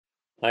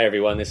Hi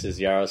everyone, this is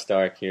Yarrow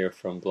Stark here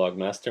from Blog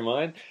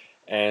Mastermind,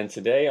 and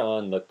today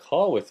on the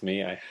call with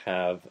me I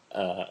have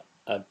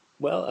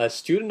a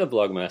student of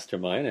Blog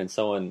Mastermind and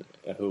someone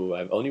who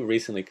I've only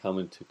recently come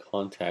into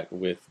contact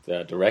with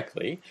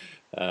directly.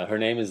 Her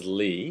name is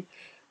Leigh,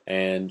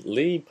 and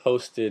Leigh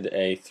posted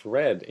a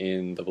thread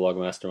in the Blog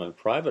Mastermind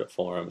private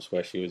forums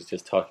where she was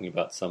just talking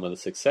about some of the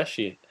success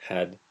she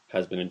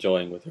has been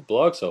enjoying with her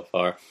blog so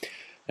far.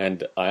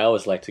 And I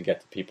always like to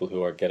get the people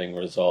who are getting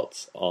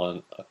results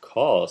on a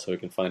call so we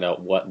can find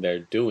out what they're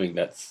doing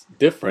that's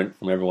different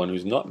from everyone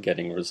who's not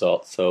getting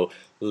results. So,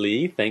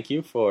 Leigh, thank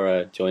you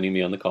for joining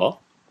me on the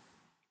call.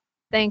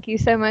 Thank you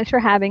so much for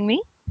having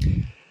me.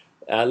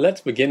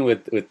 Let's begin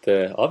with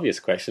the obvious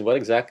question. What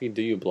exactly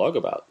do you blog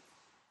about?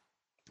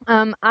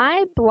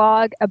 I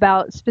blog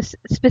about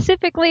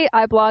specifically.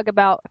 I blog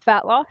about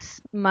fat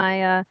loss.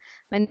 My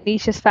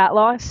niche is fat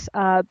loss,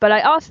 but I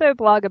also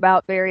blog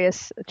about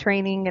various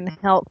training and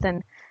health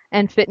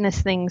and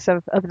fitness things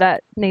of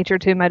that nature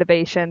too,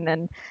 motivation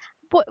and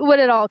what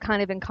it all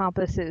kind of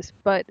encompasses.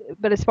 But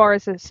as far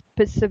as a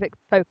specific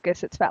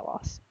focus, it's fat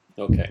loss.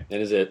 Okay,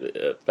 and is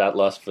it fat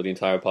loss for the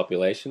entire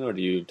population, or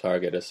do you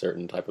target a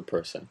certain type of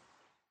person?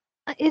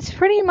 It's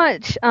pretty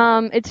much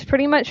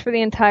for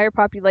the entire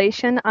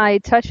population. I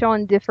touch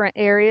on different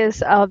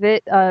areas of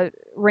it,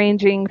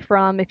 ranging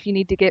from if you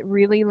need to get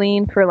really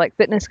lean for like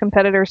fitness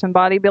competitors and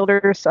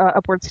bodybuilders,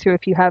 upwards to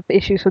if you have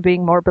issues with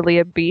being morbidly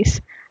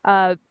obese.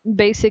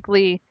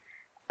 Basically,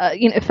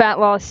 fat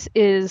loss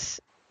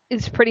is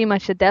pretty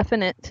much a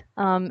definite.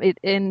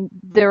 And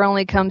there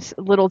only comes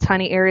little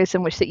tiny areas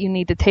in which that you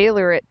need to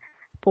tailor it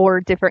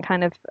for different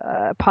kind of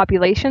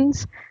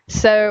populations.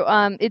 So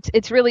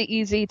it's really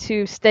easy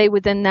to stay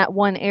within that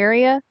one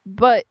area,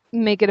 but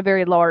make it a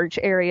very large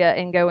area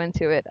and go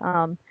into it.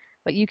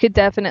 But you could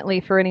definitely,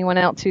 for anyone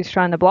else who's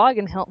trying to blog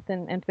in health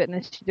and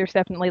fitness, there's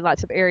definitely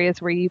lots of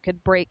areas where you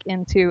could break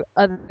into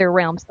other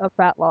realms of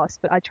fat loss,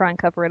 but I try and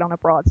cover it on a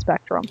broad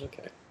spectrum.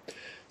 Okay.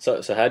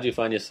 So how do you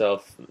find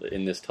yourself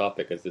in this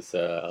topic? Is this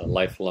a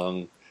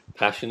lifelong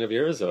passion of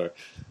yours, or?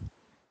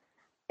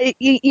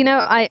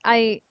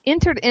 I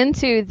entered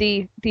into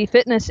the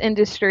fitness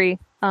industry,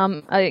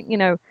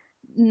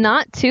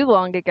 not too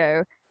long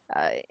ago,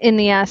 in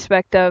the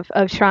aspect of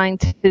trying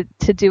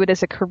to do it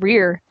as a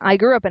career. I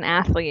grew up an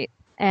athlete,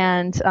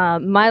 and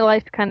my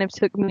life kind of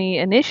took me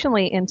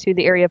initially into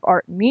the area of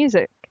art and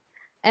music.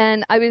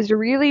 And I was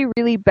really,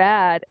 really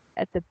bad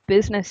at the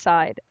business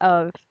side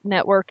of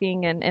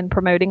networking and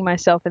promoting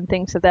myself and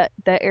things of that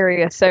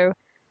area. So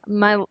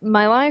my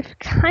life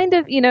kind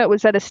of, it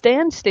was at a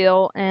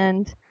standstill,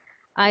 and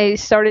I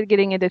started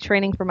getting into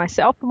training for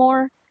myself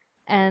more.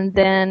 And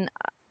then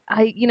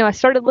I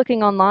started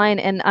looking online,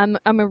 and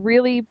I'm a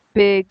really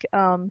big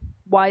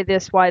why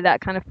this, why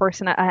that kind of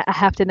person. I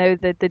have to know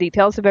the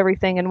details of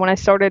everything. And when I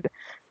started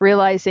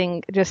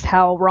realizing just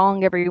how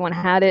wrong everyone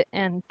had it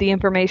and the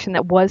information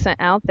that wasn't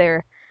out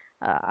there,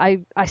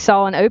 I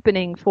saw an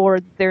opening for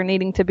there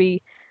needing to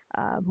be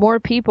more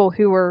people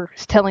who were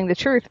telling the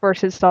truth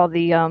versus all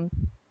the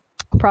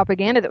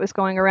propaganda that was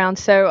going around.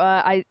 So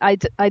I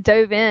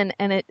dove in,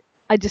 and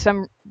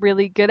I'm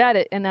really good at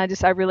it, and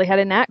I really had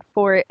a knack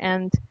for it,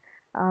 and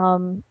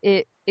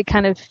it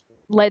kind of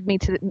led me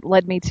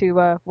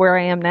to where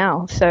I am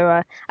now.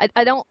 So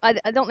I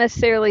don't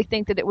necessarily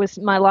think that it was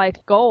my life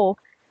goal,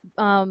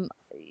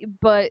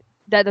 but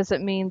that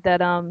doesn't mean that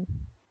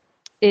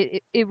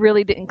it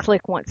really didn't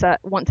click once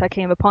I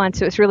came upon.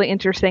 So it's really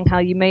interesting how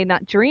you may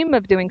not dream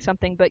of doing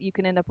something, but you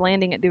can end up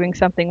landing at doing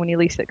something when you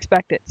least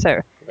expect it.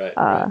 So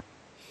Right.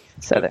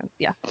 so then,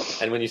 yeah.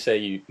 And when you say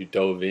you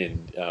dove in,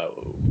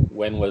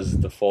 when was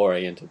the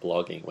foray into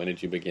blogging? When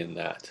did you begin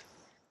that?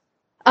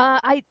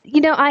 I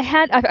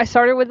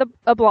started with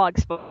a blog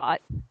spot,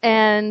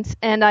 and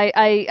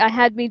I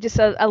had me just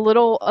a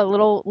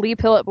little Lee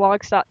Pill at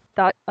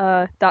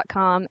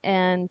blogs.com,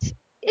 and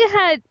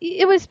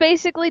it was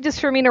basically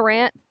just for me to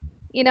rant,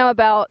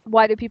 about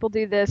why do people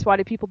do this, why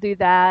do people do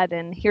that,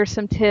 and here's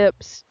some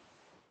tips.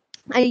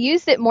 I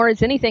used it more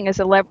as anything as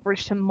a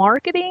leverage to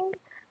marketing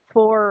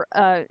for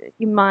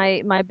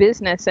my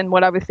business and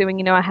what I was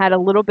doing. I had a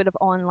little bit of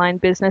online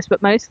business,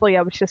 but mostly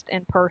I was just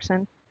in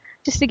person,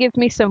 just to give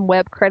me some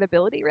web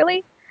credibility,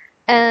 really.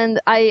 And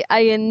I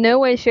in no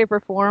way, shape, or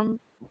form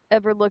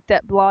ever looked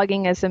at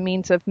blogging as a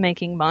means of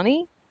making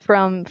money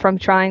from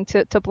trying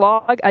to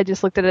blog. I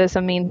just looked at it as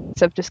a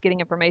means of just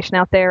getting information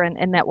out there and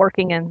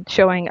networking and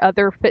showing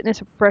other fitness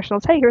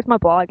professionals, hey, here's my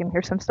blog and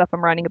here's some stuff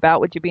I'm writing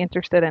about. Would you be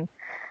interested in,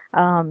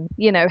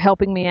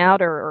 helping me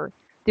out or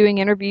doing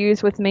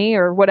interviews with me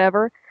or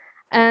whatever?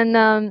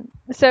 And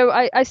so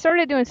I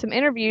started doing some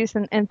interviews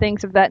and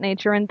things of that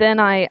nature. And then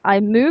I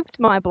moved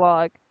my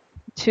blog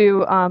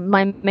to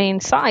my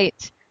main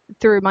site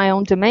through my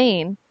own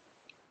domain.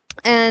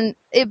 And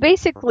it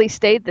basically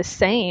stayed the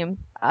same.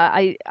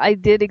 I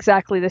did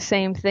exactly the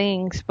same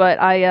things,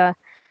 but I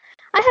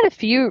had a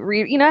few,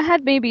 I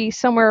had maybe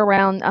somewhere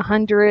around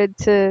 100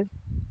 to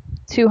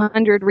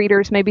 200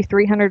 readers, maybe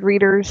 300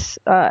 readers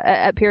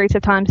at periods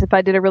of times if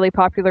I did a really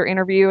popular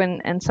interview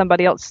and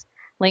somebody else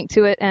linked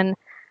to it. And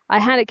I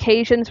had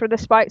occasions where the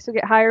spikes would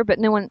get higher, but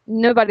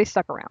nobody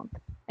stuck around,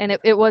 and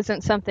it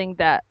wasn't something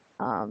that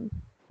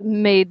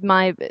made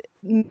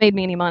made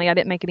me any money. I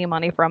didn't make any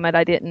money from it.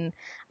 I didn't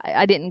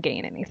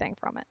gain anything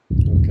from it.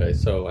 Okay,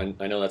 so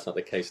I know that's not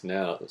the case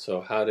now.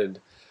 So how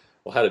did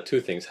two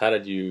things? How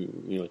did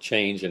you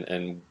change,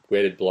 and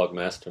where did Blog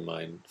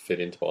Mastermind fit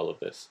into all of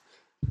this?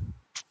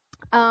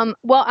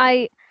 Well,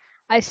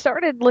 I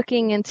started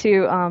looking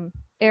into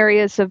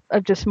areas of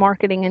just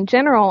marketing in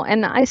general,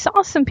 and I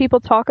saw some people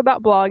talk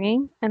about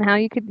blogging and how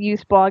you could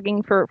use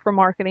blogging for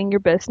marketing your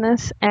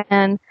business,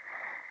 and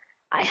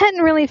I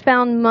hadn't really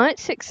found much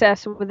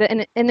success with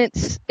it. And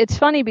it's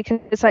funny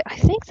because I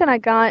think that I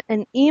got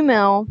an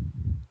email.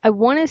 I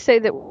want to say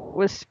that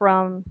was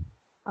from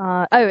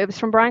it was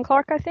from Brian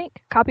Clark, I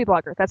think. Copy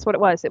Blogger. That's what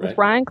it was. It was Right.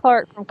 Brian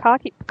Clark from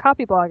Copy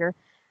Blogger.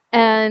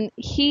 And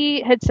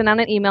he had sent out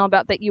an email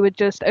about that you had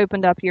just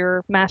opened up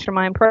your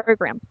mastermind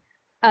program.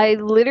 I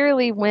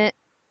literally went,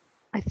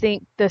 I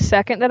think, the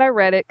second that I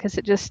read it, because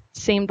it just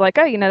seemed like,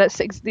 oh, that's,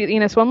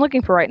 it's what I'm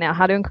looking for right now,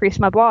 how to increase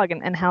my blog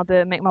and how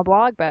to make my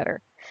blog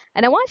better.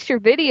 And I watched your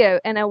video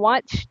and I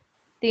watched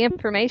the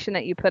information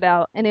that you put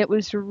out, and it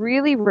was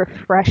really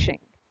refreshing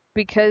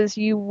because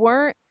you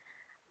weren't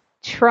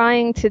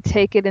trying to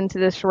take it into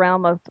this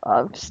realm of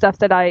stuff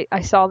that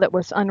I saw that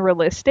was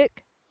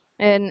unrealistic.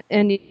 And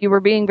you were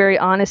being very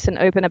honest and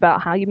open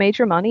about how you made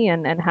your money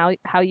and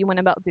how you went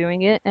about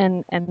doing it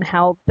and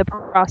how the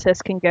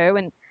process can go.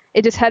 And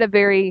it just had a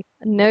very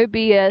no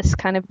BS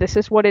kind of, this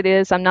is what it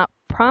is. I'm not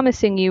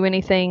promising you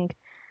anything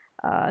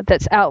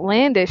that's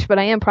outlandish, but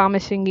I am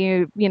promising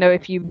you,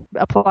 if you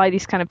apply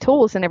these kind of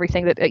tools and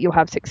everything, that you'll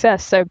have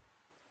success. So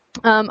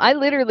I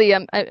literally,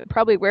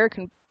 probably where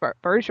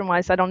conversion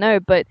wise, I don't know,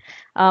 but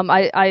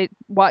I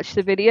watched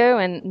the video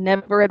and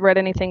never had read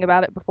anything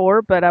about it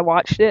before, but I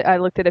watched it, I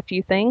looked at a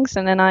few things,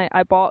 and then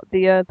I bought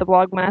the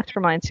Blog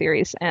Mastermind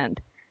series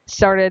and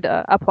started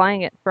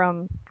applying it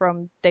from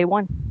day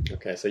one.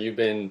 Okay, so you've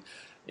been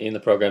in the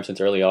program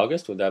since early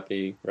August, would that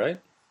be right?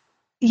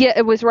 Yeah,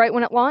 it was right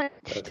when it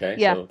launched. Okay,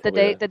 Yeah, so the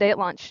day it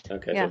launched.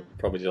 Okay, Yeah. so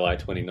probably July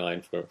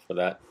 29 for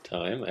that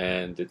time,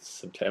 and it's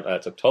September.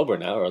 It's October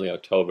now, early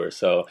October.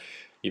 So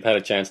you've had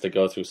a chance to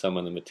go through some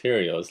of the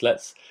materials.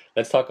 Let's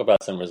talk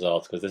about some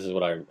results, because this is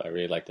what I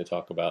really like to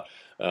talk about.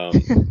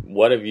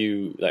 What have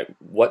you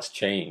what's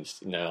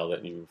changed now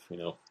that you've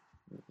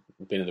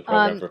been in the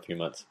program for a few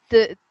months?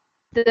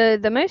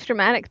 The most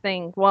dramatic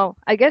thing, well,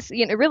 I guess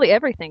really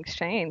everything's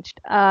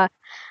changed.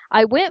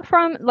 I went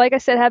from, like I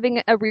said,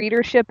 having a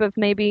readership of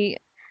maybe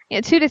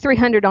 200 to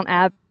 300 on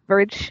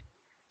average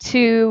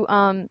to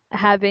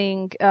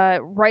having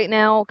right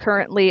now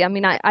currently. I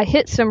mean, I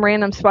hit some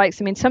random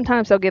spikes. I mean,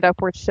 sometimes I'll get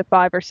upwards to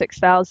 5,000 or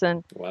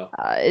 6,000. Wow.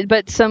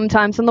 But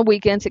sometimes on the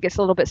weekends it gets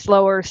a little bit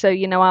slower. So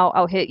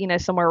I'll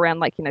hit somewhere around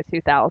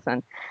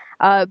 2,000.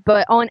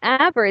 But on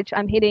average,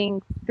 I'm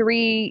hitting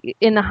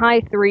in the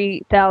high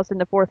 3,000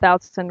 to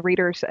 4,000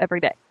 readers every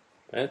day.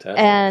 Fantastic.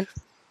 And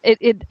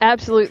it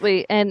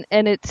absolutely, and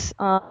it's,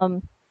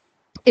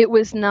 it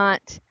was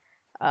not,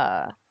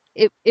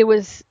 it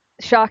was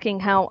shocking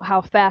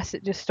how fast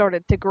it just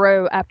started to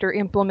grow after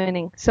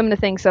implementing some of the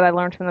things that I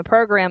learned from the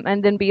program.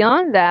 And then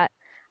beyond that,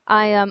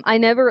 I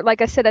never,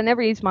 like I said, I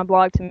never used my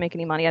blog to make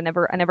any money. I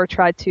never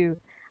tried to,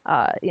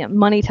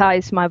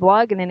 monetize my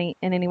blog in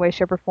any way,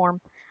 shape, or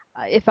form.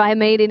 If I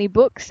made any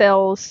book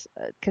sales,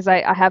 because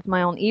I have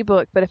my own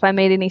ebook, but if I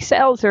made any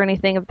sales or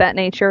anything of that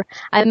nature,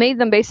 I made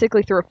them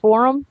basically through a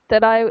forum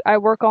that I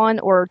work on,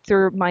 or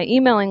through my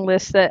emailing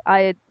list that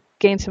I had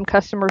gained some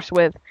customers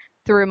with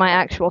through my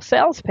actual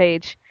sales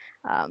page,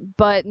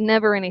 but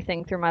never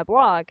anything through my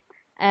blog.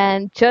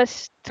 And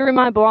just through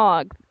my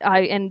blog,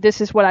 and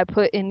this is what I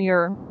put in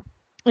your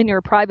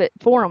private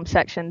forum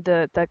section,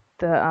 the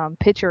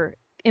picture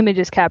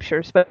images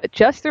captures, but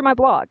just through my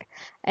blog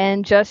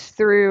and just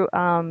through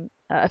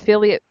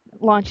affiliate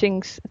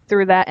launchings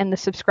through that and the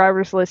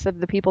subscribers list of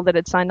the people that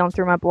had signed on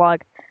through my blog,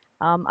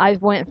 I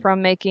went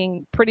from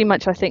making pretty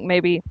much, I think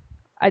maybe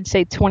I'd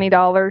say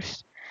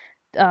 $20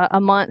 a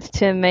month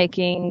to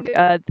making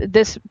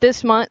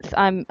this month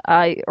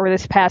or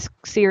this past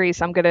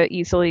series I'm going to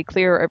easily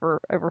clear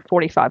over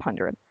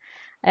 4,500,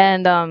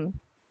 and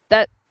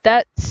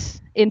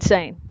that's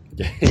insane.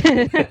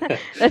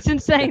 That's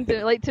insane.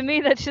 To me,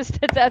 that's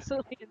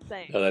absolutely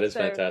insane. Oh, that is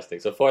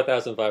fantastic. So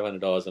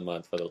 $4,500 a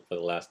month for the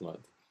last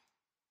month.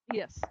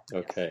 Yes.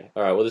 Okay. Yes.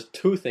 All right. Well, there's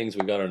two things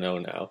we got to know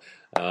now.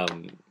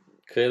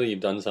 Clearly,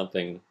 you've done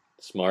something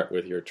smart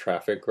with your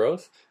traffic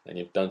growth, and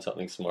you've done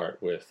something smart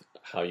with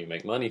how you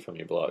make money from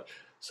your blog.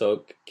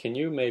 So can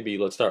you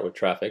let's start with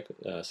traffic,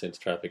 since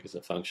traffic is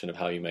a function of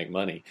how you make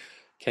money.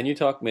 Can you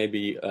talk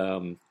maybe,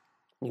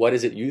 what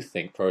is it you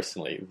think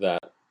personally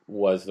that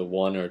was the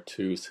one or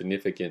two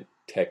significant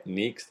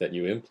techniques that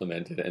you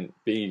implemented, and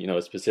be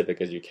as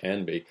specific as you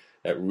can be,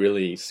 that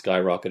really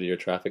skyrocketed your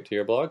traffic to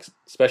your blogs,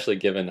 especially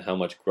given how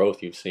much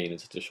growth you've seen in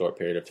such a short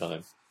period of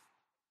time?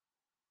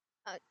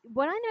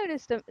 What I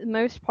noticed the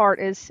most part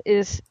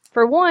is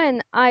for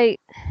one, I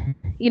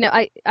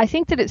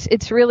think that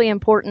it's really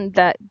important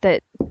that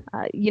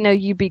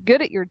you be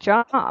good at your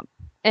job.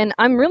 And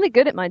I'm really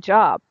good at my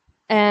job.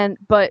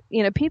 But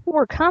people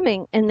were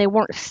coming and they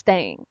weren't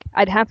staying.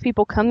 I'd have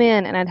people come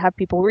in and I'd have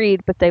people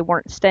read, but they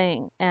weren't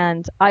staying.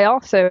 And I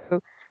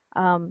also,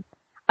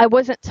 I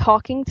wasn't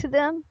talking to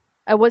them.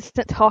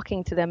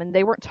 And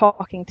they weren't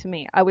talking to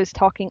me. I was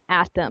talking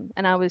at them,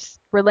 and I was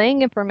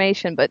relaying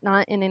information, but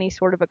not in any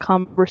sort of a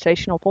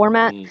conversational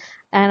format.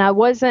 And I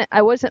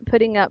wasn't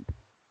putting up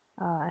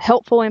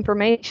helpful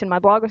information. My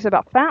blog was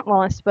about fat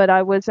loss, but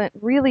I wasn't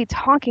really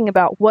talking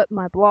about what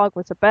my blog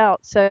was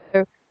about. So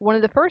one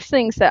of the first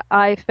things that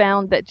I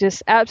found that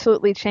just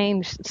absolutely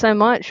changed so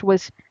much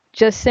was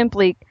just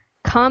simply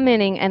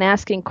commenting and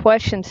asking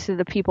questions to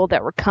the people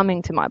that were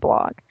coming to my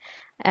blog.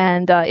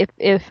 And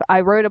if I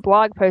wrote a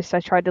blog post,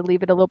 I tried to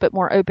leave it a little bit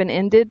more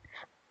open-ended.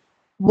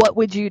 What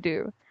would you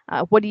do?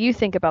 What do you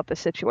think about the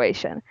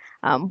situation?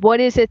 What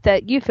is it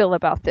that you feel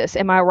about this?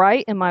 Am I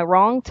right? Am I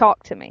wrong?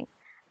 Talk to me.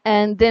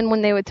 And then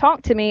when they would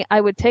talk to me,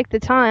 I would take the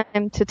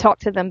time to talk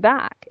to them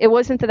back. It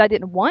wasn't that I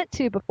didn't want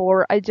to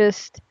before. I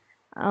just,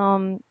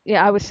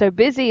 I was so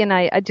busy, and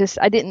I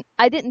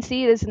didn't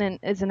see it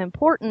as an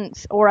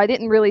importance, or I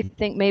didn't really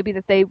think maybe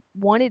that they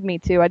wanted me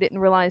to. I didn't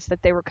realize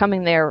that they were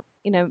coming there,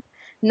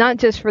 not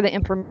just for the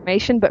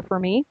information, but for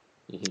me.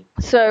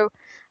 Mm-hmm. So,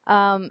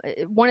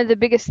 one of the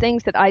biggest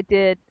things that I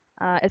did,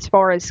 as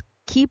far as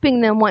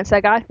keeping them once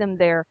I got them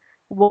there,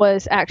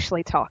 was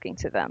actually talking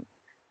to them.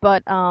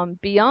 But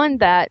beyond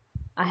that,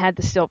 I had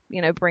to still,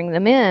 bring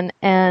them in.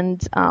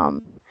 And,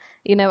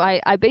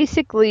 I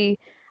basically,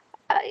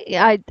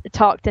 I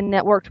talked and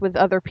networked with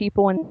other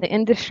people in the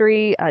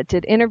industry,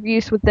 did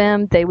interviews with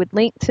them. They would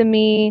link to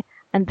me.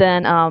 And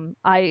then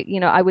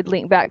I would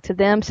link back to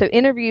them. So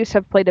interviews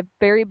have played a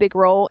very big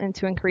role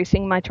into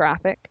increasing my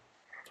traffic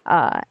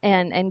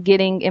and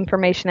getting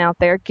information out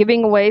there,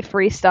 giving away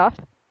free stuff.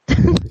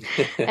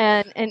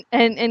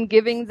 and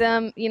giving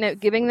them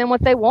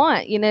what they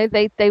want.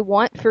 They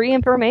want free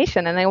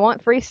information and they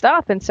want free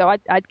stuff, and so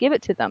I'd give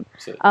it to them.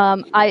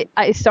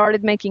 I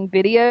started making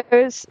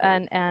videos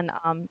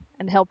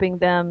and helping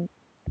them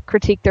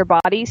critique their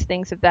bodies,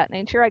 things of that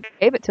nature. I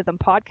gave it to them.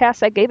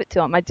 Podcasts, I gave it to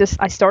them.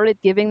 I started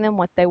giving them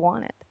what they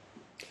wanted.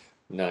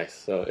 Nice.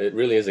 So it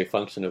really is a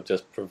function of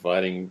just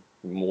providing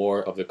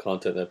more of the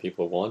content that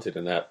people wanted,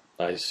 and that,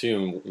 I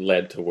assume,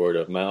 led to word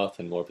of mouth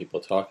and more people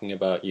talking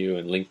about you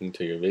and linking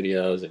to your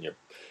videos and your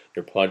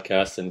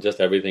podcasts, and just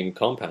everything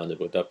compounded.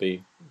 Would that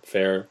be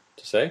fair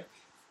to say?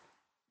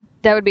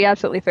 That would be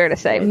absolutely fair to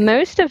say. Okay.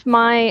 Most of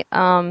my,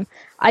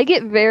 I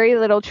get very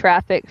little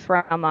traffic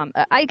from,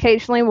 I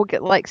occasionally will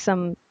get like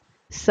some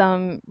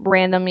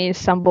random you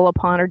stumble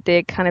upon or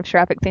dig kind of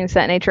traffic, things of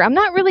that nature. I'm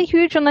not really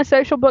huge on the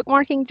social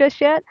bookmarking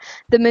just yet.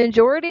 The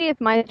majority of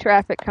my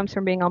traffic comes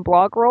from being on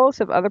blog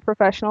rolls of other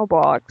professional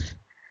blogs,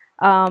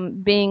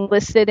 being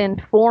listed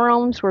in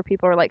forums where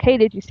people are like, hey,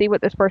 did you see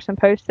what this person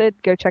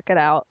posted? Go check it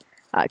out.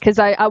 Because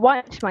I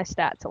watch my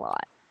stats a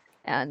lot.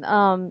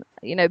 And,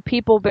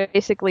 people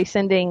basically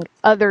sending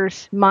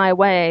others my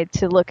way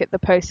to look at the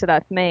posts that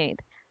I've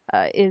made.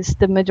 Is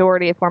the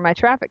majority of where my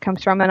traffic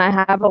comes from, and I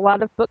have a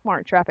lot of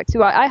bookmark traffic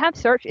too. I have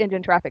search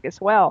engine traffic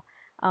as well,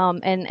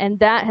 and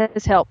that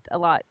has helped a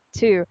lot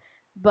too.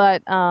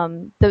 But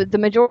the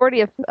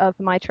majority of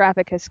my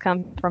traffic has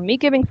come from me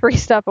giving free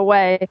stuff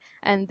away,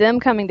 and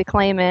them coming to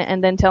claim it,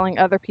 and then telling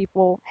other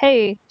people,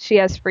 "Hey, she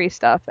has free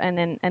stuff," and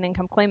then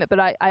come claim it. But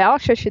I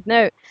also should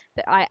note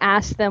that I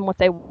asked them what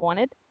they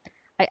wanted.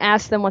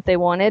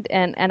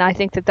 And I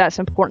think that that's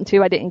important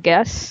too. I didn't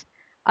guess.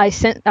 I've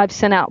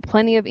sent out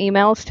plenty of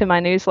emails to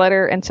my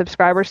newsletter and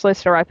subscribers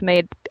list, or I've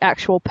made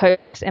actual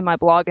posts in my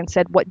blog and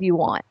said, what do you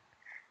want?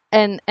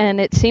 And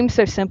it seems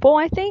so simple,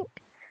 I think,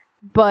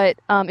 but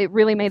it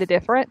really made a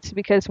difference,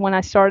 because when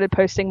I started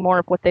posting more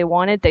of what they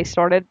wanted, they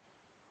started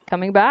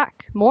coming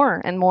back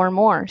more and more and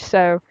more.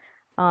 So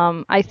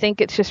I think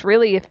it's just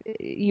really, if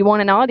you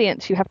want an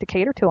audience, you have to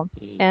cater to them.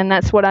 Mm-hmm. And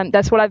that's what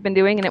I've been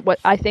doing. And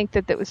I think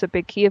that was a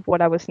big key of what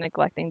I was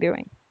neglecting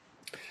doing.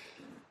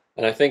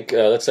 And I think,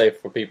 let's say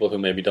for people who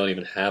maybe don't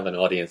even have an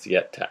audience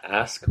yet to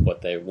ask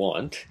what they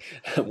want,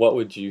 what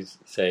would you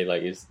say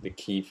is the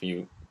key for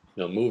you,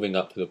 moving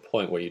up to the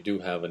point where you do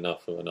have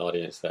enough of an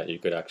audience that you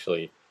could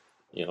actually,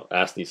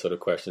 ask these sort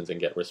of questions and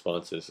get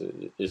responses?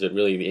 Is it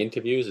really the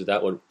interviews? Is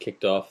that what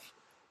kicked off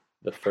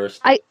the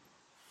first?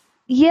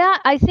 Yeah,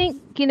 I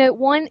think,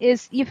 one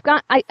is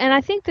and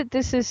I think that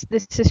this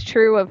is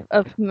true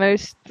of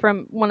most,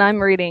 from when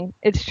I'm reading,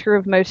 it's true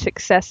of most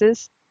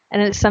successes.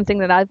 And it's something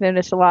that I've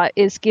noticed a lot,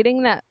 is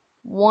getting that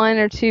one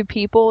or two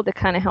people to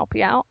kind of help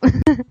you out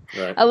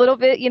right. a little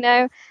bit,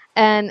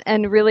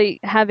 and really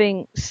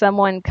having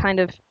someone kind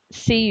of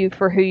see you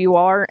for who you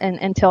are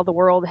and tell the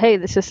world, hey,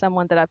 this is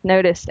someone that I've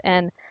noticed.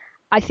 And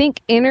I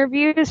think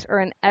interviews are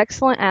an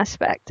excellent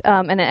aspect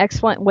and an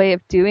excellent way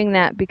of doing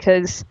that,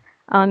 because,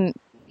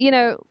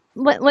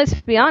 let's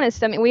be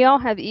honest. I mean, we all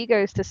have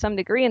egos to some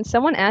degree, and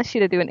someone asks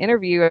you to do an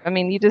interview. I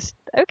mean, you just,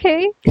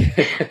 okay,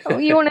 oh, Yeah.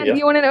 you want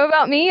to know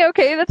about me?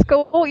 Okay, that's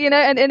cool.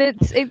 And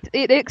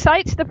it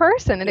excites the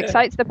person. It Yeah.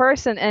 excites the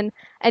person,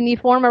 and you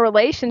form a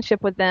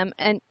relationship with them.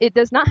 And it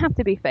does not have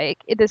to be fake.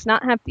 It does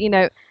not have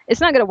to,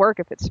 it's not going to work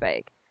if it's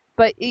fake.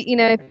 But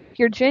if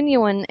you're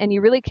genuine and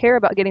you really care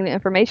about getting the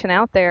information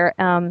out there,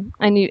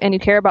 and you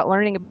care about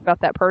learning about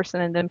that person,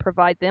 and then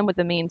provide them with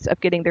the means of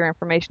getting their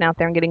information out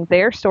there and getting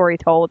their story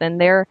told and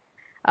their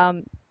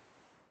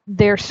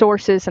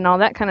sources and all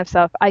that kind of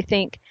stuff, I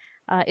think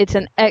it's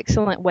an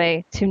excellent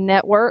way to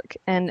network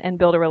and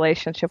build a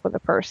relationship with a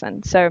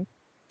person. So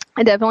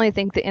I definitely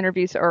think the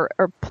interviews are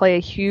play a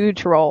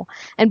huge role.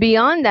 And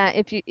beyond that,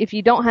 if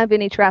you don't have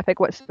any traffic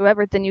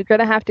whatsoever, then you're going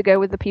to have to go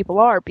where the people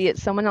are, be it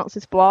someone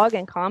else's blog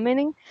and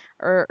commenting,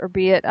 or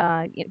be it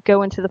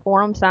go into the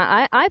forums.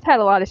 Now, I've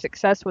had a lot of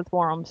success with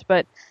forums,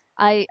 but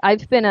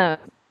I've been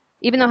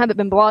even though I haven't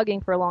been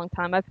blogging for a long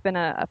time, I've been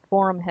a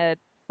forum head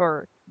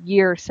for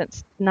years.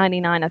 Since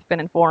 '99. I've been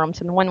in forums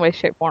in one way,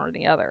 shape, form, or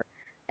the other.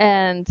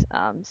 And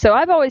so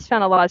I've always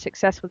found a lot of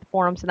success with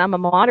forums, and I'm a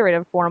moderator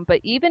of a forum.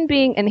 But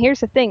and here's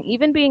the thing,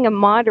 even being a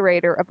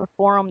moderator of a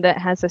forum that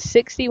has a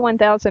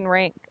 61,000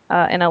 rank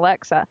in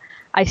Alexa,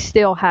 I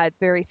still had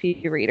very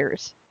few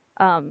readers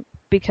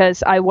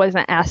because I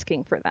wasn't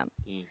asking for them.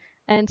 Mm.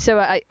 And so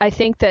I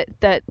think that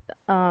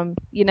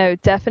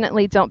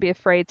definitely don't be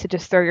afraid to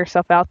just throw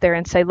yourself out there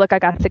and say, look, I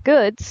got the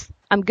goods.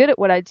 I'm good at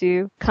what I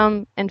do.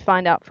 Come and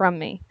find out from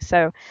me.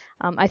 So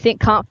I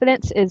think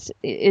confidence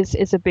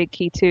is a big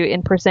key too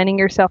in presenting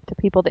yourself to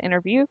people to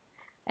interview,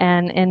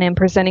 and in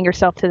presenting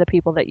yourself to the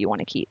people that you want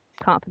to keep.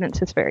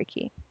 Confidence is very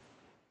key.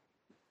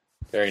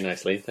 Very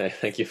nicely.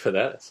 Thank you for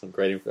that. Some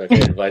great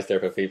advice there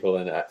for people.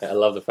 And I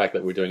love the fact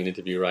that we're doing an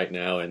interview right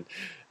now. And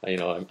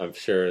I'm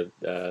sure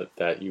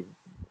that you,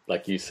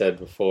 like you said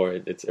before,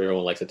 it's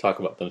everyone likes to talk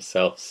about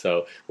themselves.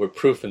 So we're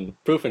proof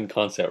in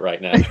concept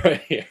right now,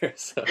 right here.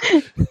 So.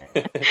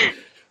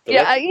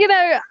 Yeah,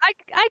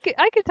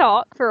 I could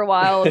talk for a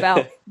while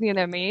about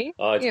me.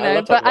 I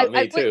love talking about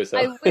me too. So.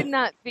 I would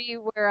not be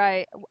where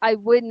I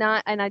would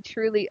not, and I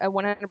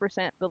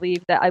 100%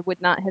 believe that I would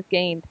not have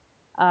gained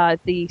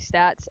the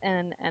stats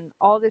and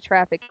all the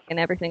traffic and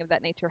everything of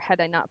that nature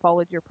had I not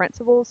followed your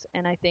principles.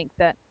 And I think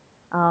that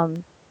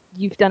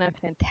you've done a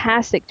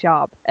fantastic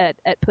job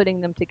at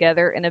putting them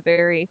together in a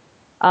very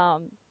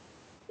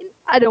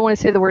I don't want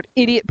to say the word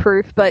idiot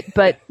proof, but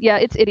yeah,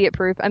 it's idiot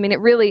proof. I mean, it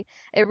really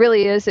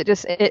is.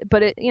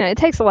 It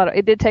takes a lot of,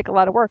 it did take a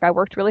lot of work. I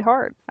worked really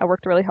hard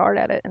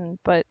at it.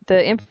 But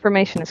the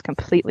information is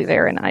completely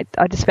there. And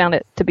I just found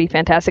it to be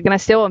fantastic. And I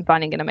still am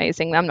finding it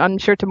amazing. I'm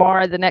sure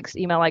tomorrow, the next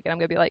email I get, I'm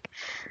going to be like,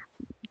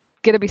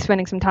 going to be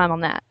spending some time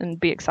on that and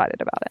be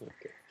excited about it.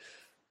 Okay.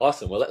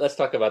 Awesome. Well, let's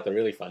talk about the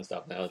really fun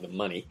stuff now, the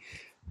money.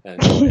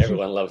 And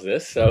everyone loves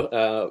this.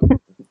 So,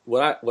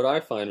 what I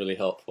find really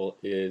helpful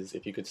is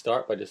if you could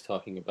start by just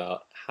talking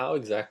about how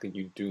exactly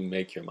you do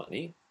make your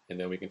money, and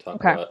then we can talk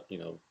about,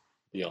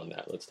 beyond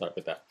that. Let's start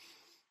with that.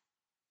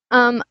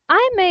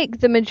 I make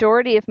the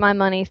majority of my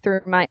money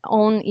through my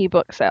own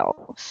ebook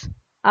sales.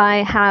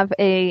 I have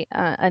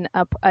an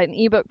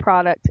ebook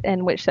product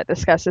in which that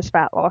discusses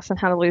fat loss and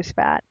how to lose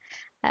fat.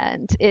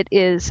 And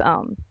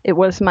it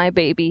was my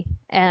baby.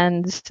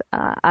 And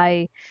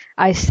I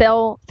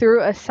sell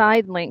through a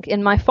side link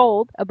in my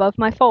fold, above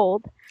my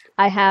fold.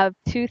 I have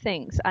two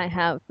things. I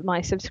have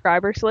my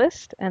subscribers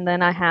list, and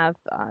then I have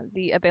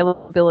the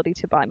availability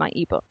to buy my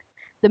ebook.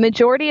 The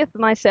majority of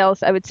my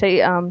sales, I would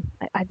say, I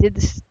did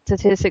the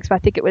statistics, but I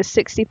think it was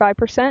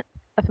 65%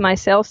 of my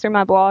sales through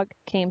my blog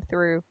came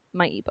through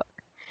my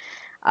ebook.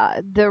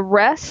 The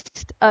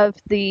rest of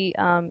the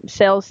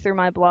sales through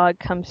my blog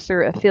comes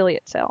through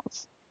affiliate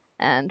sales.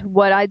 And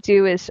what I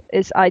do is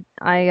I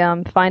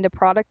find a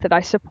product that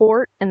I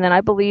support and that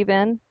I believe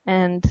in,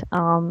 and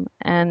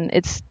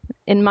it's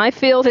in my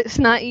field. It's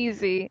not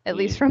easy, at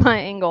least from my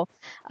angle.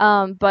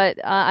 But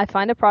I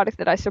find a product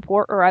that I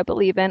support or I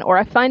believe in, or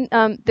I find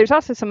there's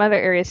also some other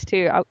areas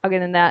too. I'll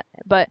get in that.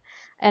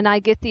 And I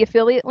get the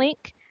affiliate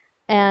link,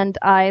 and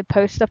I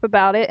post stuff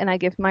about it, and I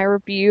give my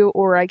review,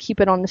 or I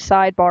keep it on the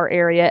sidebar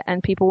area,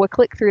 and people will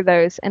click through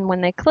those. And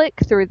when they click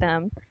through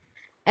them,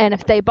 and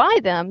if they buy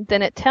them,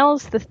 then it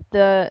tells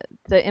the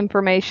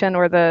information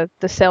or the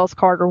sales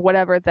card or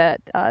whatever that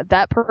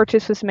that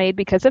purchase was made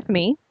because of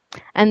me,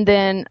 and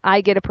then I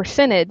get a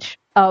percentage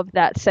of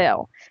that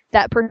sale.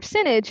 That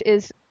percentage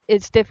is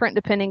different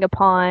depending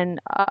upon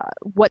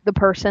what the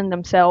person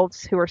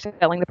themselves who are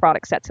selling the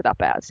product sets it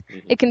up as.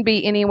 Mm-hmm. It can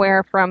be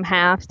anywhere from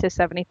half to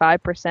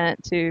 75%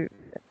 to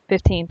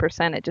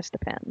 15%. It just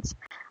depends.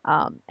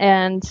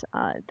 And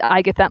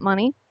I get that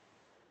money.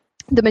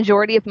 The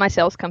majority of my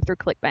sales come through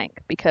ClickBank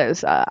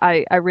because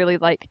I really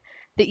like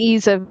the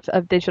ease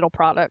of digital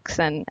products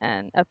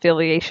and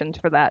affiliations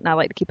for that, and I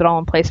like to keep it all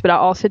in place. But I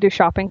also do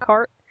shopping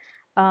cart.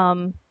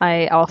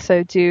 I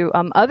also do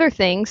other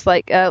things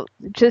like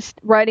just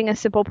writing a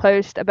simple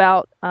post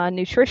about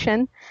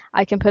nutrition.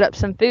 I can put up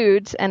some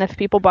foods, and if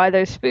people buy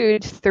those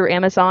foods through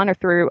Amazon or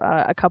through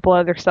a couple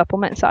other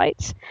supplement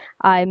sites,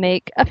 I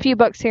make a few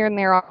bucks here and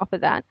there off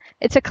of that.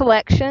 It's a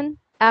collection.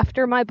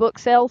 After my book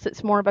sales,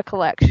 it's more of a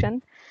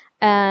collection.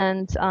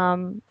 And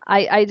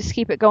I just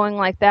keep it going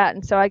like that.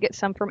 And so I get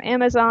some from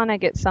Amazon, I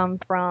get some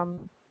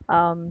from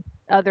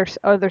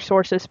other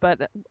sources,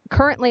 but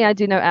currently I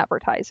do no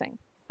advertising.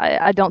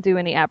 I don't do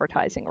any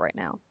advertising right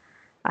now.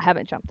 I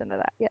haven't jumped into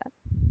that yet.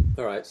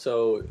 All right,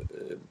 so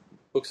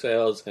book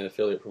sales and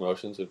affiliate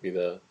promotions would be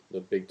the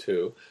big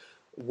two.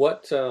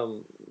 What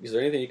is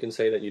there anything you can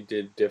say that you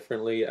did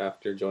differently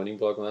after joining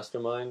Blog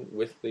Mastermind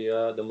with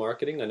the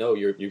marketing? I know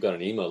you've got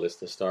an email list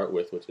to start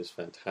with, which is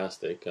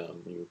fantastic.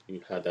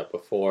 You had that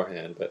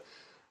beforehand, but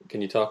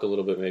can you talk a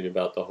little bit maybe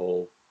about the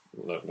whole?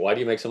 Why do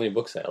you make so many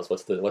book sales?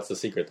 What's the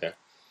secret there?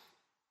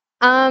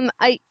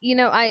 I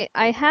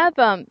have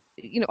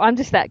I'm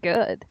just that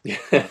good.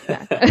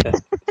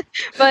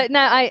 But no,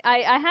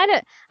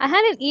 I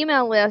had an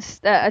email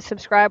list, a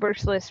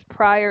subscribers list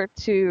prior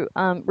to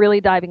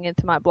really diving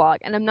into my blog,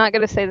 and I'm not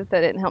going to say that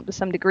didn't help to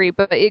some degree,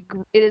 but it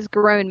has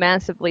grown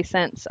massively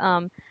since.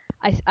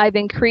 I've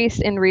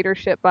increased in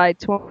readership by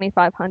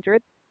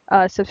 2,500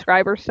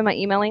 subscribers to my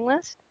emailing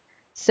list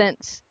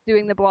since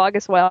doing the blog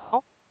as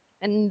well,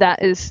 and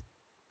that is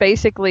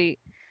basically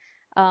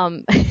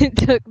it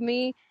took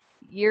me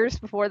years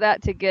before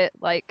that to get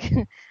like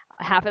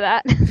half of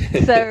that.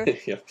 So,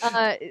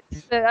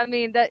 so I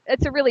mean that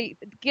it's a really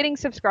getting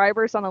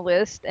subscribers on a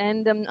list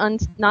and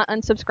not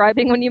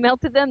unsubscribing when you mail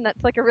to them.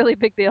 That's like a really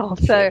big deal.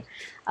 So,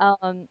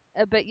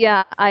 but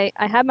yeah, I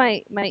have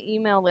my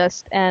email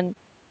list, and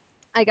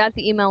I got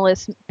the email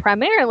list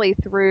primarily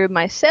through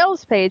my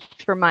sales page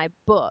for my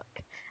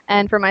book.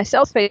 And for my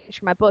sales page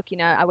for my book,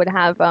 I would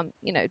have, do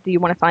you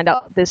want to find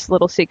out this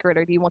little secret,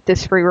 or do you want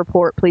this free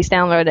report? Please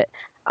download it.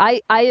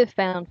 I have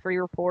found free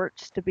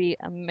reports to be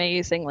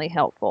amazingly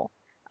helpful.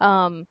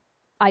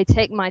 I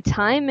take my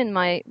time in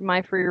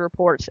my free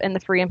reports and the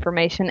free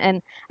information.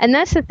 And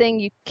that's the thing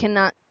you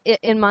cannot,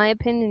 in my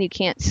opinion, you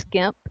can't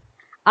skimp.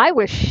 I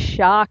was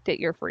shocked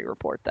at your free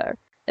report, though.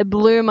 It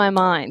blew my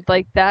mind.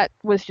 Like, that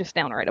was just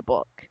downright a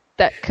book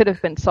that could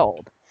have been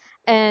sold.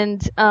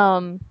 And,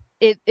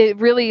 it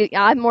really,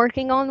 I'm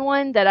working on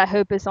one that I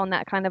hope is on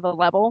that kind of a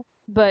level,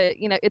 but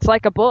it's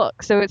like a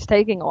book, so it's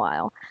taking a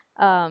while.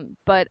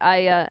 But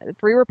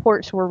free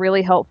reports were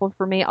really helpful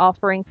for me,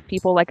 offering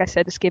people, like I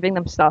said, just giving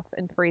them stuff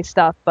and free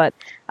stuff. But,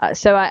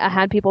 so I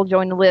had people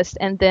join the list,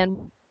 and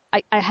then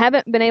I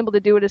haven't been able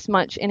to do it as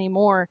much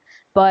anymore,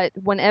 but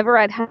whenever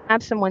I'd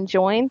have someone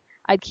join,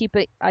 I'd keep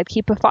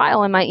a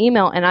file in my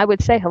email, and I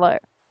would say hello.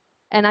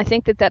 And I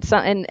think that's,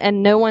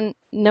 and no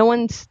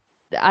one's,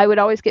 I would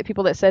always get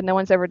people that said no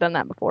one's ever done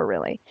that before,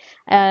 really.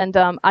 And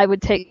I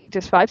would take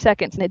just 5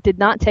 seconds, and it did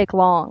not take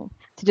long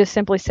to just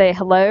simply say,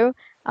 hello,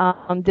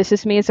 this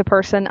is me as a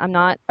person. I'm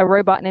not a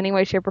robot in any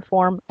way, shape, or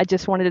form. I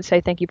just wanted to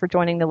say thank you for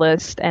joining the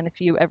list, and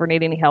if you ever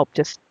need any help,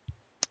 just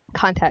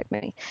contact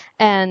me.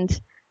 And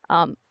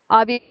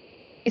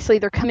obviously,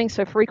 they're coming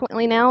so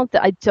frequently now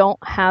that I don't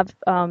have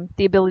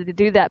the ability to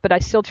do that, but I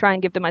still try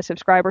and give to my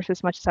subscribers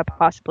as much as I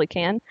possibly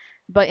can.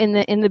 But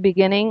in the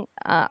beginning,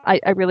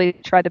 I really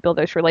tried to build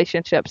those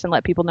relationships and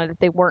let people know that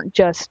they weren't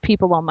just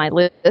people on my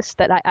list,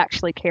 that I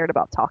actually cared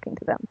about talking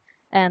to them.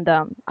 And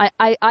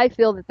I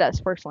feel that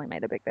that's personally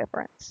made a big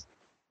difference.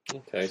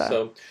 Okay,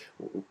 so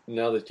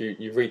now that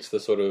you've reached the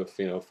sort of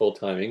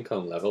full-time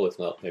income level, if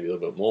not maybe a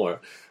little bit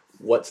more,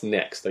 what's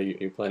next? Are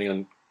you planning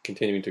on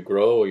continuing to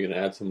grow? Are you going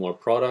to add some more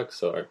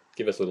products, or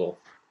give us a little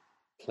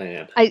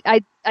plan?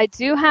 I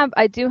do have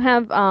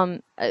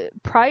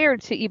prior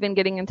to even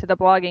getting into the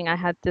blogging, I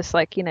had this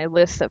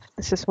list of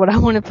this is what I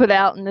want to put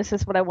out and this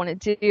is what I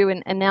want to do,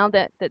 and now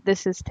that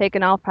this has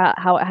taken off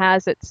how it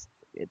has, it's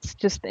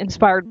just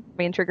inspired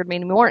me and triggered me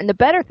more. And the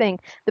best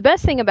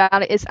thing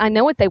about it is I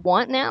know what they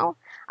want now.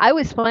 I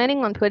was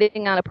planning on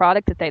putting out a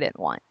product that they didn't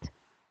want,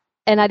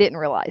 and I didn't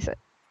realize it.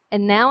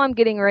 And now I'm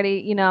getting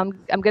ready, I'm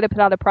going to put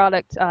out a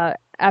product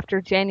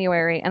after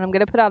January, and I'm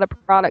going to put out a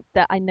product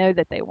that I know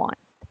that they want,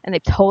 and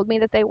they've told me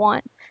that they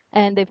want,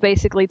 and they've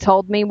basically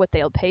told me what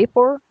they'll pay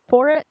for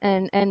it,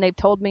 and they've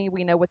told me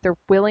what they're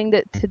willing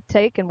to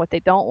take and what they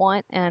don't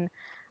want. And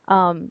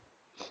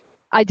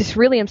I just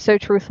really am so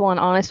truthful and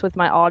honest with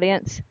my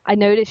audience. I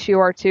notice you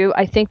are too.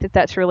 I think that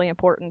that's really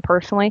important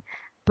personally.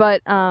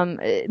 But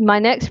my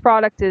next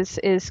product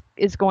is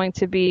going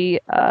to be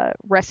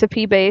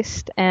recipe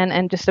based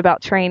and just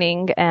about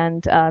training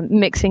and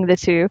mixing the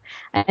two,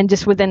 and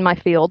just within my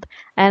field.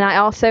 And I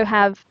also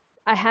have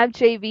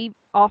JV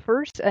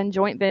offers and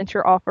joint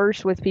venture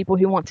offers with people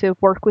who want to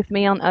work with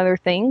me on other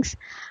things.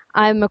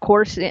 I'm of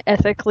course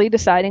ethically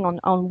deciding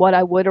on what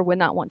I would or would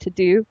not want to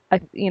do.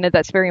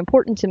 That's very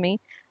important to me.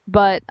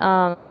 But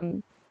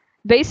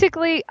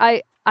basically,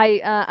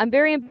 I'm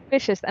very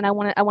ambitious, and I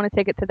want to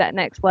take it to that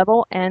next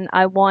level, and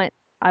I want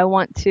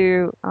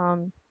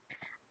to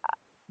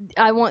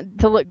I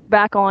want to look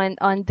back on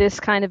this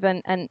kind of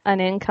an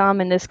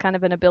income and this kind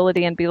of an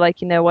ability and be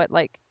like, you know what,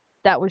 like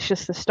that was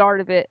just the start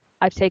of it.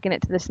 I've taken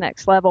it to this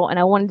next level, and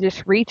I want to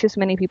just reach as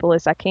many people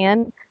as I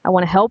can. I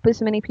want to help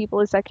as many people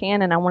as I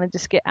can, and I want to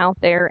just get out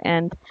there.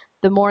 And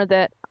the more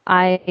that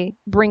I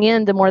bring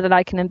in, the more that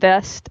I can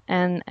invest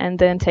and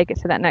then take it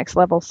to that next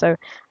level. So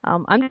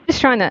I'm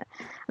just trying to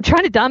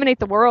dominate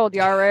the world,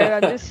 Yaro. I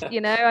just,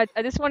 I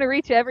just want to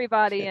reach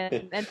everybody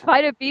and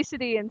fight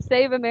obesity and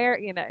save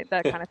America,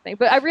 that kind of thing.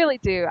 But I really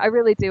do.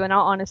 And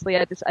honestly,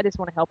 I just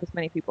want to help as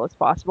many people as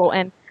possible.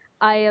 And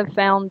I have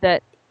found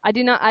that I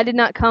did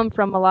not come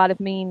from a lot of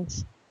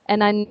means,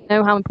 and I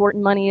know how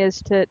important money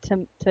is to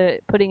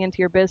putting into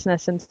your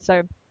business. And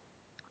so,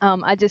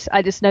 I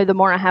just know the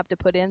more I have to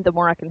put in, the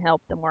more I can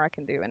help, the more I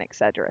can do, and et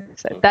cetera.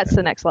 So okay. That's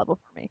the next level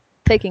for me,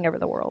 taking over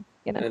the world.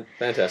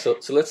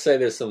 Fantastic. So let's say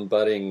there's some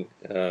budding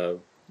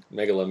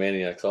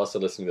megalomaniacs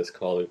also listening to this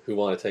call who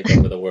want to take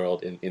over the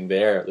world in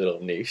their little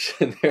niche,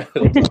 in their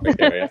little topic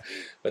area,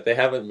 but they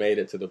haven't made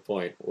it to the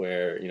point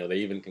where they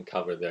even can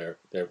cover their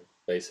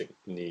basic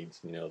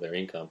needs, their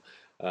income.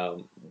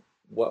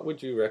 What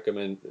would you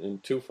recommend in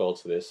twofold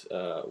to this?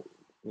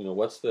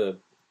 What's the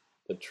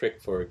trick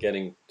for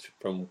getting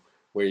from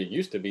where you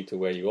used to be to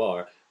where you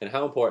are, and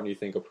how important do you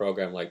think a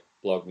program like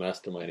Blog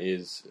Mastermind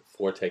is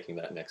for taking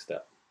that next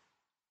step?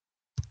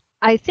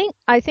 I think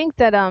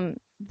that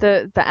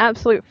the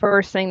absolute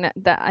first thing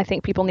that I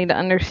think people need to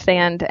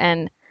understand,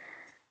 and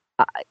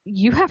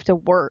you have to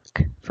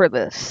work for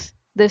this.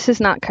 This is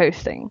not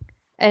coasting,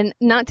 and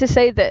not to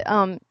say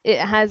that it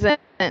hasn't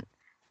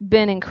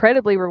been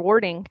incredibly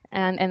rewarding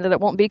and that it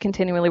won't be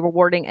continually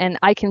rewarding. And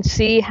I can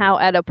see how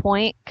at a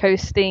point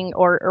coasting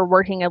or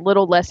working a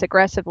little less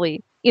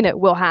aggressively,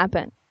 will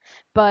happen.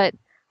 But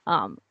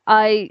I'm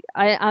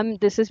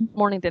this is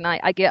morning to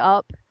night. I get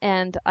up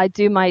and I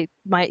do my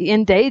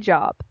in-day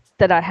job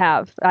that I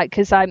have,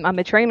 because I'm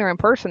a trainer in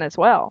person as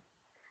well.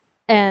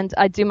 And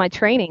I do my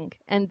training,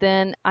 and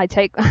then I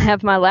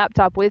have my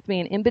laptop with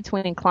me, and in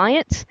between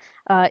clients,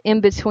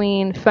 in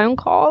between phone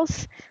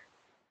calls,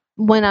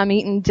 when I'm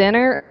eating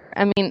dinner,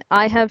 I mean,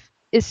 it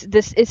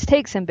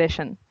takes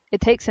ambition. It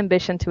takes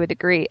ambition to a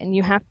degree, and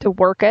you have to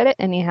work at it,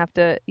 and you have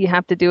to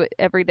do it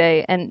every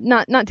day, and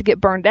not to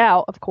get burned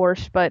out, of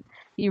course, but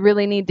you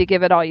really need to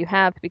give it all you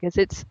have, because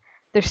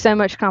there's so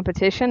much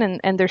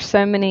competition, and there's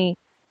so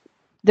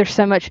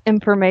much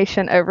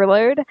information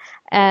overload,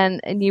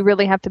 and you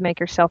really have to make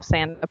yourself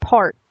stand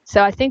apart.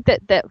 So I think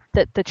that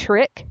the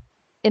trick,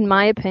 in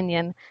my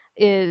opinion,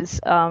 is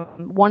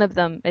one of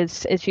them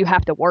is you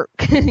have to work.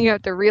 You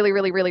have to really,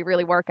 really, really,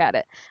 really work at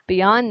it.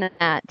 Beyond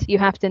that, you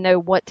have to know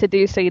what to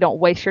do so you don't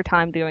waste your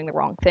time doing the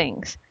wrong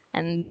things.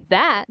 And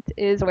that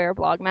is where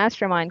Blog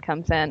Mastermind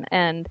comes in.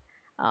 And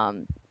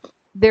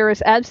there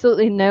is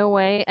absolutely no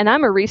way, and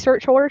I'm a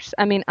research horse.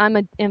 I mean, I'm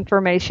an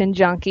information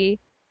junkie.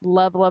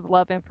 Love, love,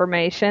 love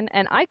information.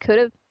 And I could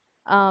have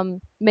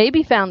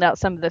maybe found out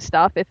some of this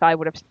stuff if I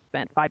would have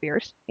spent 5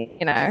 years,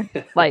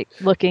 like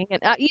looking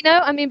at,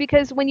 I mean,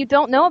 because when you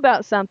don't know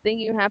about something,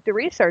 you have to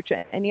research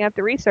it, and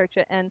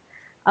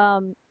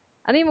And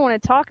I don't even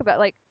want to talk about,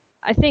 like,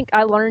 I think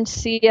I learned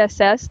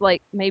CSS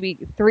like maybe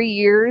 3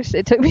 years.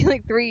 It took me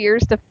like 3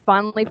 years to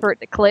finally for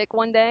it to click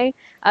one day.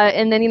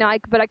 And then,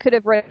 but I could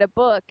have read a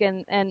book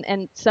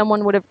and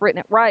someone would have written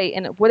it right,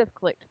 and it would have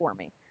clicked for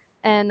me.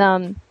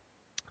 And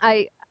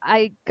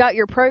I got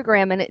your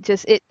program, and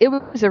it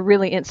was a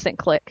really instant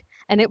click,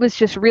 and it was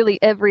just really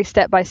every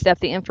step by step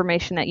the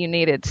information that you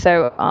needed.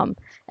 So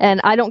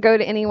and I don't go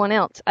to anyone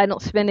else. I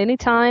don't spend any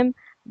time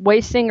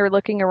wasting or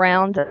looking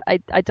around.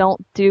 I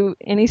don't do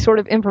any sort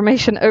of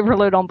information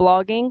overload on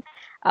blogging.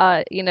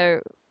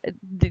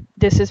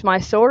 This is my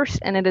source,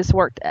 and it has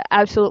worked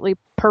absolutely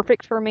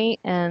perfect for me.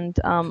 And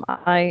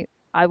I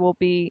will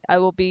be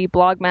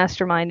blog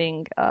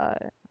masterminding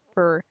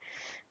for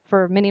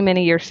many,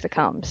 many years to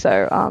come.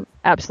 So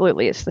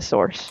absolutely, it's the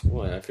source.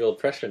 Well, I feel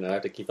pressure now. I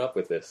have to keep up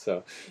with this.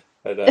 So,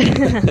 but,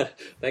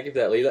 thank you for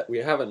that, Leigh. We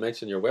haven't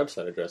mentioned your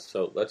website address,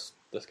 so let's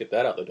get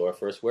that out the door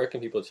first. Where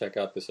can people check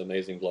out this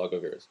amazing blog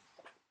of yours?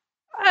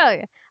 Oh,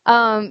 yeah.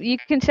 You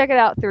can check it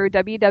out through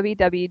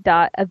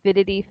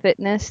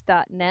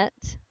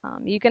www.avidityfitness.net.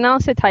 You can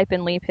also type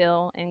in Leigh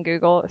Pill in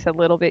Google. It's a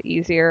little bit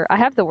easier. I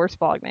have the worst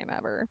blog name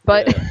ever,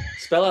 but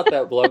spell out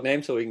that blog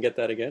name so we can get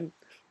that again.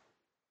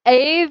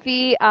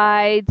 Avidity,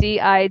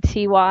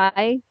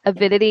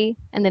 Avidity,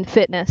 and then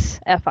fitness,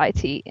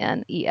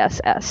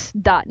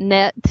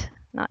 FITNESS.net,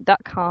 not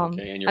 .com.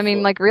 Okay, I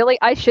mean, like, really,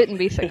 I shouldn't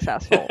be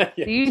successful.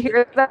 Yeah. Do you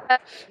hear that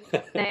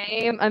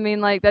name? I mean,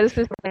 like, that is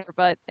just,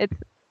 but it's,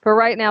 for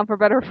right now, for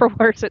better or for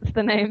worse, it's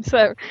the name.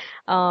 So,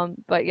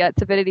 but yeah,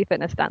 it's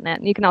avidityfitness.net.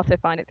 And you can also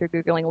find it through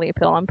Googling Leigh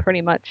Pill. I'm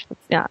pretty much,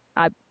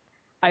 I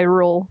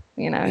rule,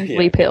 yeah,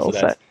 Leigh Pill.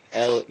 So that's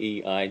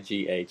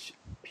LEIGHPEELE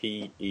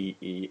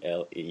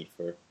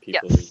for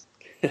people yes.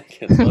 who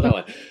can't spell that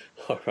one.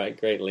 All right,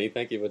 great, Leigh.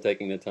 Thank you for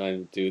taking the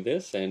time to do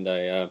this, and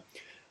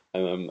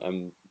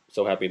I'm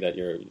so happy that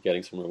you're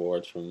getting some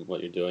rewards from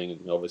what you're doing,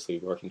 and obviously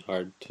working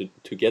hard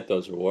to get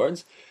those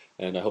rewards.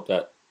 And I hope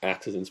that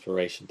acts as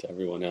inspiration to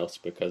everyone else,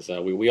 because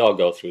we all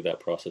go through that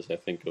process. I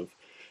think of,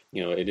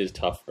 it is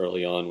tough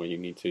early on when you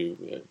need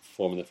to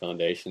form the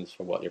foundations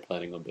for what you're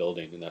planning on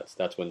building, and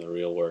that's when the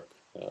real work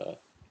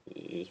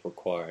is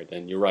required.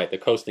 And you're right, the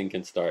coasting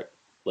can start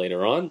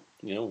later on,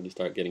 when you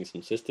start getting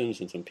some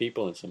systems and some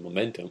people and some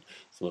momentum.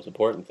 It's the most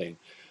important thing.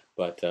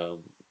 But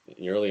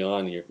early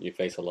on, you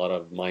face a lot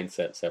of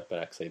mindset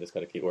setbacks, so you just got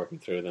to keep working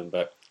through them.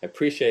 But I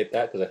appreciate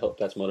that, because I hope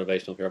that's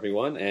motivational for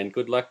everyone. And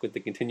good luck with the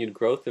continued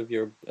growth of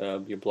your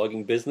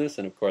blogging business.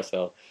 And of course,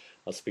 I'll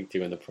speak to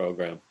you in the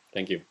program.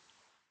 Thank you.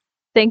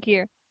 Thank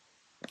you.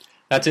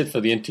 That's it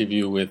for the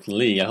interview with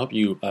Leigh. I hope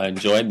you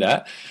enjoyed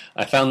that.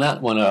 I found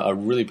that one a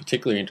really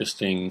particularly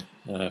interesting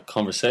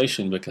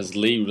conversation, because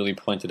Leigh really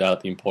pointed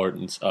out the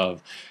importance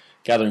of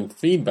gathering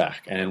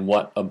feedback and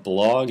what a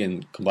blog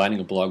and combining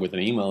a blog with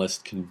an email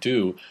list can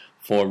do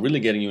for really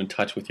getting you in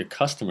touch with your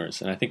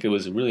customers. And I think it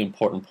was a really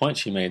important point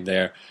she made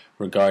there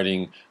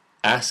regarding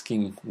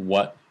asking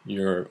what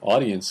your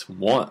audience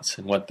wants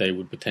and what they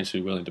would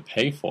potentially be willing to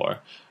pay for,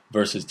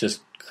 versus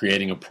just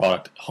creating a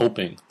product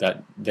hoping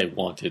that they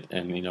want it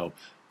and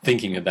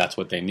thinking that that's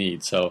what they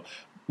need. So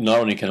not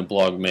only can a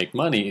blog make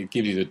money, it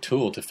gives you the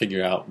tool to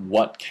figure out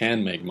what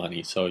can make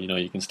money. So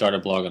you can start a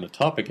blog on a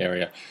topic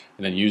area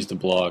and then use the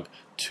blog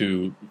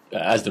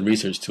as the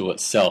research tool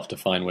itself to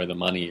find where the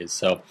money is.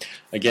 So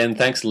again,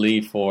 thanks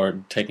Leigh for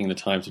taking the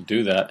time to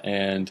do that.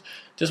 And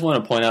just want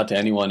to point out to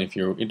anyone, if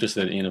you're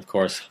interested in, of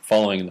course,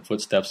 following in the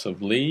footsteps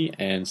of Leigh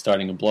and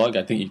starting a blog,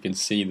 I think you can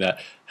see that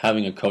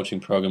having a coaching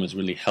program has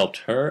really helped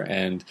her,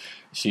 and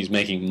she's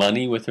making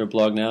money with her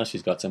blog now.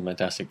 She's got some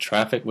fantastic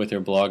traffic with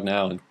her blog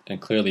now, and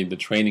clearly the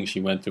training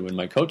she went through in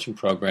my coaching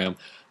program,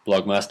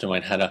 Blog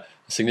Mastermind, had a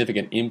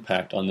significant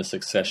impact on the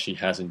success she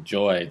has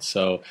enjoyed.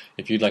 So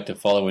if you'd like to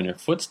follow in her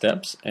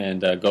footsteps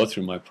and go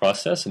through my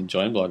process and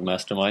join Blog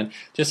Mastermind,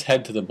 just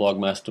head to the Blog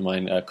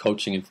Mastermind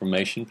coaching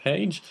information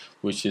page,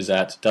 which is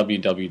at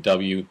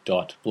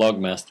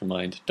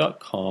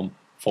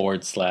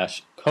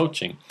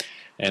www.blogmastermind.com/coaching.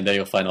 And there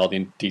you'll find all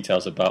the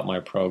details about my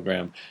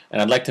program.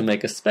 And I'd like to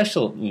make a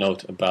special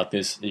note about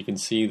this. You can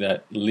see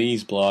that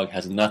Leigh's blog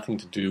has nothing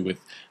to do with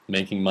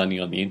making money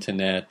on the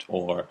internet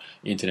or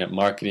internet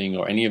marketing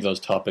or any of those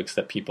topics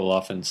that people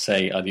often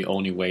say are the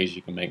only ways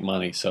you can make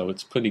money. So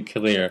it's pretty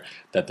clear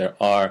that there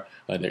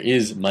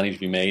is money to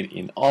be made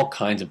in all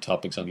kinds of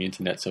topics on the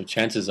internet. So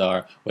chances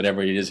are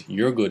whatever it is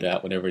you're good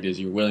at, whatever it is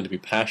you're willing to be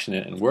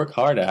passionate and work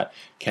hard at,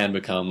 can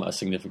become a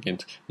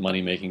significant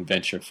money-making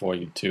venture for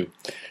you too.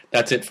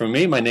 That's it from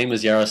me. My name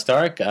is Yara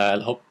Stark. I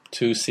hope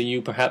to see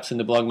you perhaps in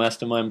the Blog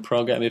Mastermind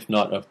program. If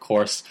not, of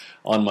course,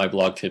 on my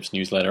Blog Tips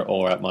newsletter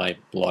or at my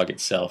blog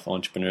itself,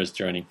 Entrepreneur's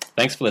Journey.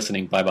 Thanks for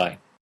listening. Bye-bye.